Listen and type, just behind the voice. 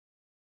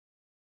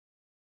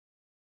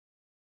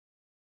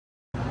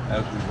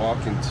As we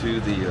walk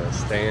into the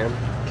stand,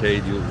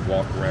 Cade, you'll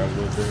walk around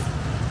a little bit.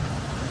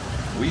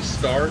 We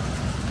start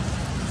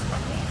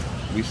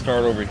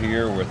over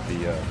here with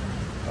the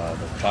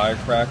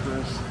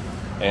firecrackers,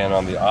 and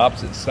on the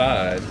opposite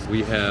side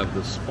we have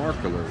the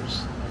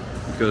sparklers,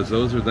 because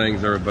those are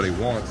things everybody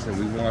wants, and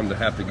we want them to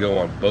have to go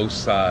on both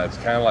sides,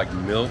 kind of like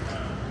milk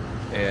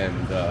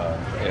and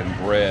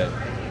bread.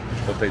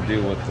 What they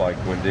do with like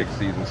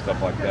Winn-Dixies and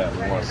stuff like that.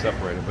 We want to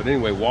separate it. But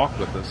anyway, walk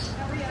with us.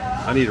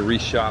 I need to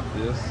reshop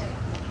this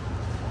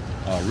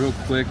real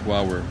quick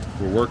while we're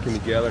working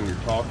together and you're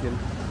talking.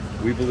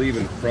 We believe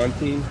in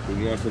fronting.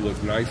 We want it to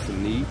look nice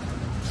and neat.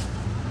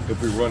 If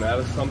we run out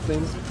of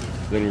something,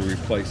 then we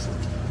replace it.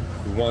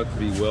 We want it to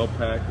be well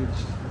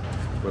packaged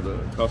where the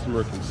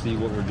customer can see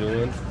what we're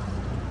doing.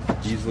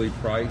 Easily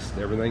priced.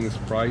 Everything is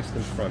priced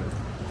and fronted.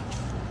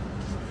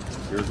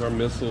 Here's our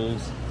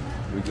missiles.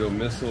 We go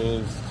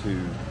missiles to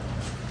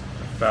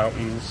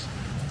fountains,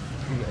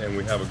 and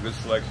we have a good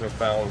selection of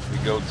fountains. We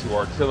go to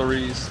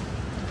artilleries.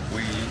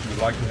 We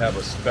like to have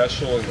a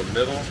special in the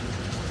middle,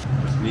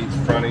 which needs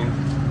fronting. You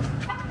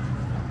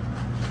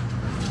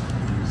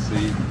can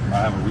see I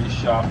have a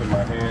reshop in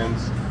my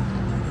hands.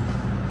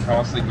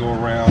 Constantly go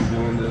around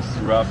doing this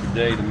throughout the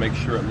day to make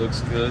sure it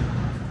looks good.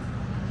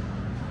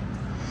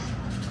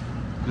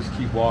 Just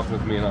keep walking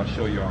with me and I'll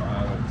show you our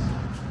islands.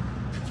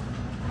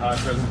 High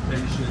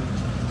presentation.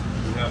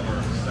 We have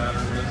our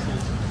Saturn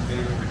missiles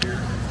sitting over here.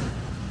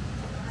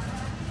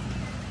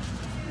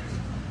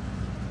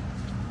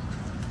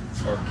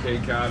 Our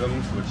cake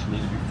items, which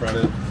need to be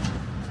fronted.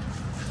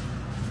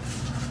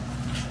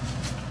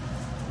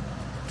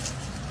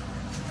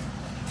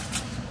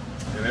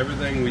 And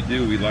everything we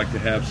do, we like to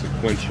have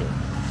sequential,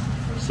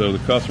 so the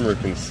customer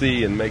can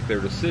see and make their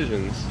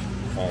decisions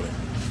on it.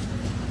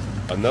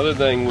 Another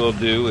thing we'll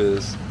do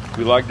is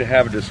we like to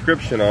have a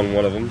description on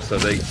one of them so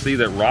they see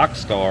that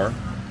Rockstar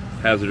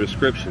has a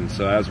description.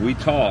 So as we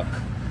talk,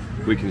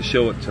 we can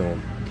show it to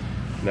them.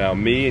 Now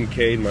me and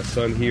Cade, my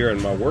son here,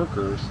 and my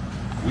workers,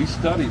 we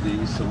study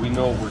these so we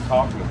know what we're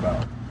talking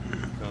about.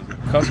 Because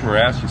if a customer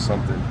asks you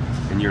something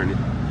and you're an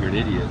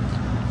idiot,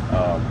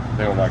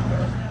 they don't like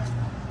that.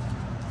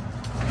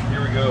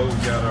 Here we go,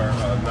 we've got our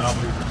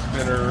novelties or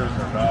spinners,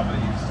 our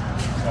novelties,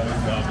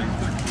 always novelties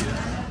for the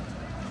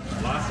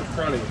kids. Lots of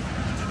fronting.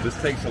 This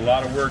takes a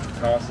lot of work to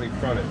constantly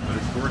front it, but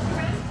it's worth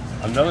it.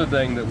 Another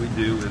thing that we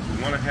do is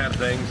we want to have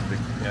things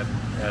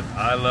at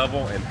eye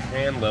level and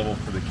hand level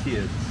for the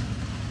kids.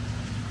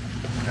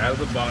 Out of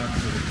the box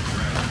so they can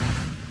grab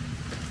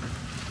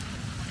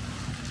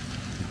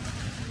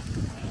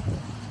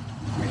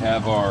it. We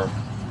have our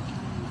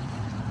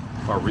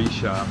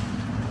reshop,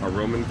 our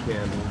Roman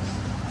candles,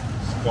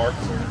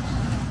 sparklers.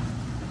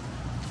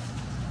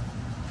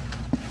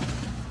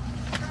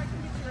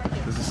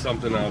 This is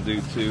something I'll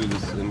do too.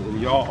 And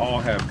y'all all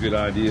have good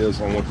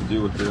ideas on what to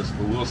do with this,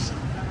 but we'll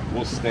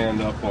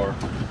stand up our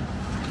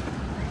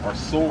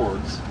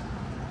swords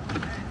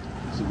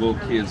so little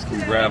kids can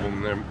grab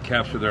them and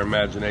capture their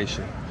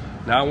imagination.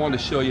 Now I want to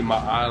show you my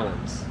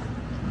islands.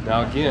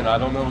 Now again, I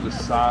don't know the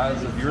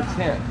size of your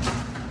tent,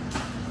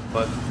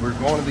 but we're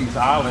going to these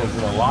islands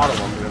and a lot of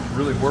them, and it's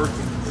really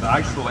working. It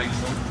isolates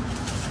them,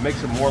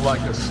 makes it more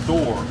like a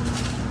store.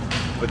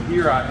 But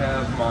here I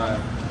have my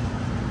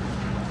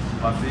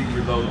big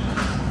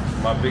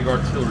reloadables, my big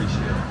artillery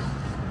shells.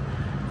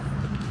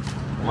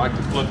 I like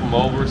to flip them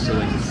over so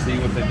they can see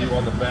what they do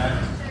on the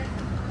back.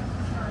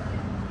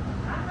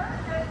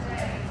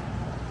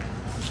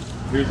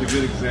 Here's a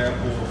good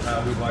example of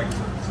how we like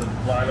to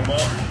line them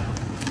up.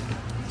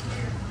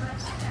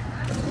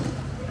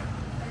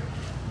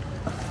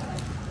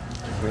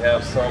 We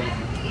have some,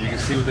 you can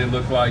see what they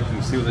look like, you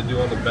can see what they do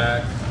on the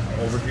back.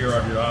 Over here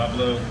our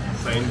Diablo,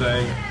 same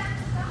thing.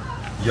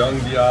 Young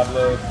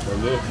Diablo or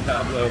little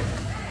Diablo.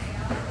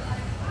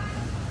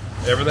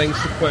 Everything's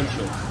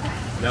sequential.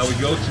 Now we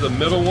go to the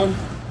middle one.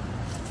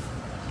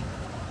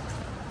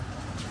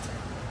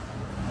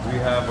 We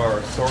have our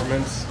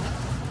assortments.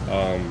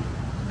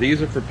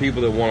 These are for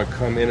people that want to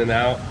come in and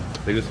out.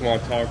 They just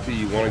want to talk to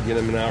you. You want to get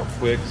them in and out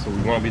quick, so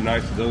we want to be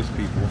nice to those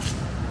people.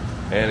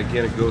 And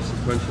again, it goes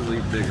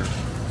sequentially bigger.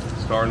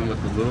 Starting with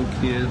the little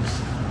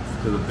kids,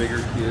 to the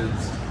bigger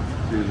kids,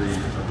 to the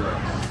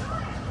adults.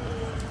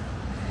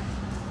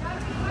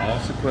 All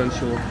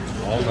sequential,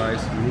 all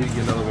nice. We need to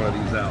get another one of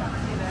these out.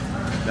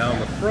 Now in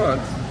the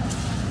front,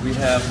 we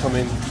have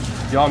something,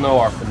 y'all know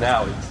our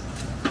finales.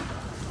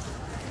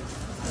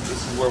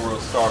 This is where we'll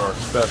start our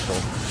special.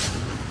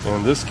 And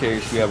in this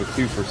case, we have a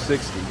 2 for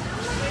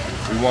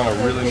 $60. We want to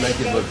really make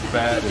it look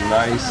fat and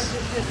nice.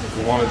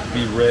 We want it to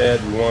be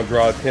red. We want to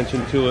draw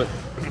attention to it.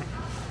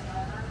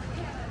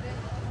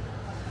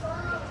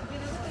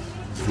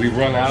 We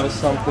run out of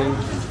something,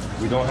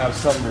 we don't have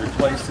something to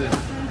replace it,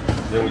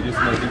 then we just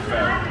make it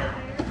fatter.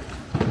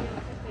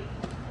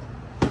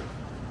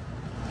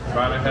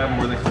 Try to have them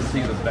where they can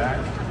see the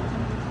back.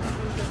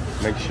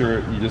 Make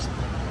sure you just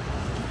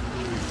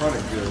front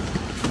it good.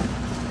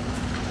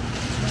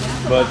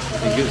 But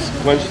it gets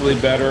sequentially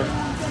better.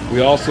 We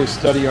also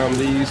study on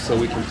these so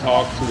we can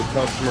talk to the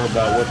customer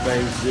about what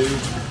things do.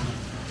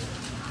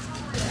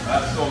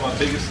 That's some of my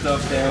biggest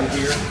stuff down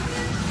here.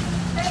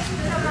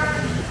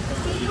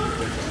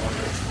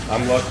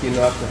 I'm lucky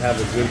enough to have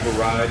a good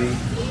variety.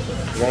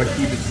 I want to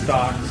keep it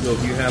stocked, so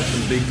if you have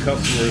some big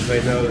customers,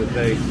 they know that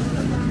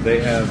they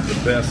have the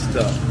best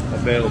stuff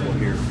available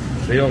here.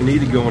 They don't need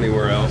to go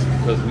anywhere else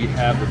because we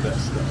have the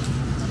best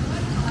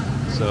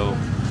stuff. So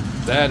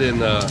that,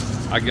 and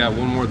I got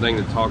one more thing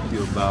to talk to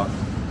you about.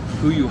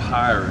 Who you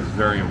hire is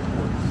very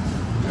important.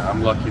 You know,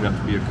 I'm lucky enough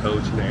to be a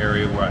coach in an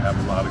area where I have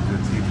a lot of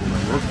good people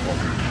that work for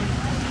me.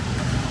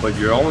 But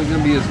you're only going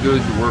to be as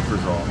good as your workers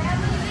are.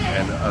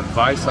 And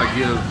advice I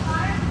give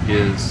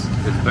is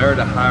it's better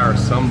to hire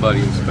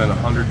somebody and spend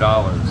 $100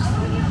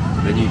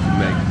 than you can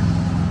make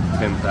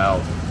 $10,000.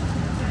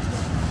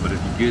 But if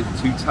you get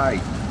too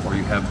tight or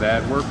you have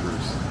bad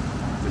workers,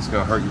 it's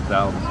going to hurt you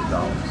thousands of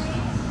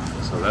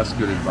dollars. So that's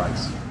good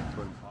advice.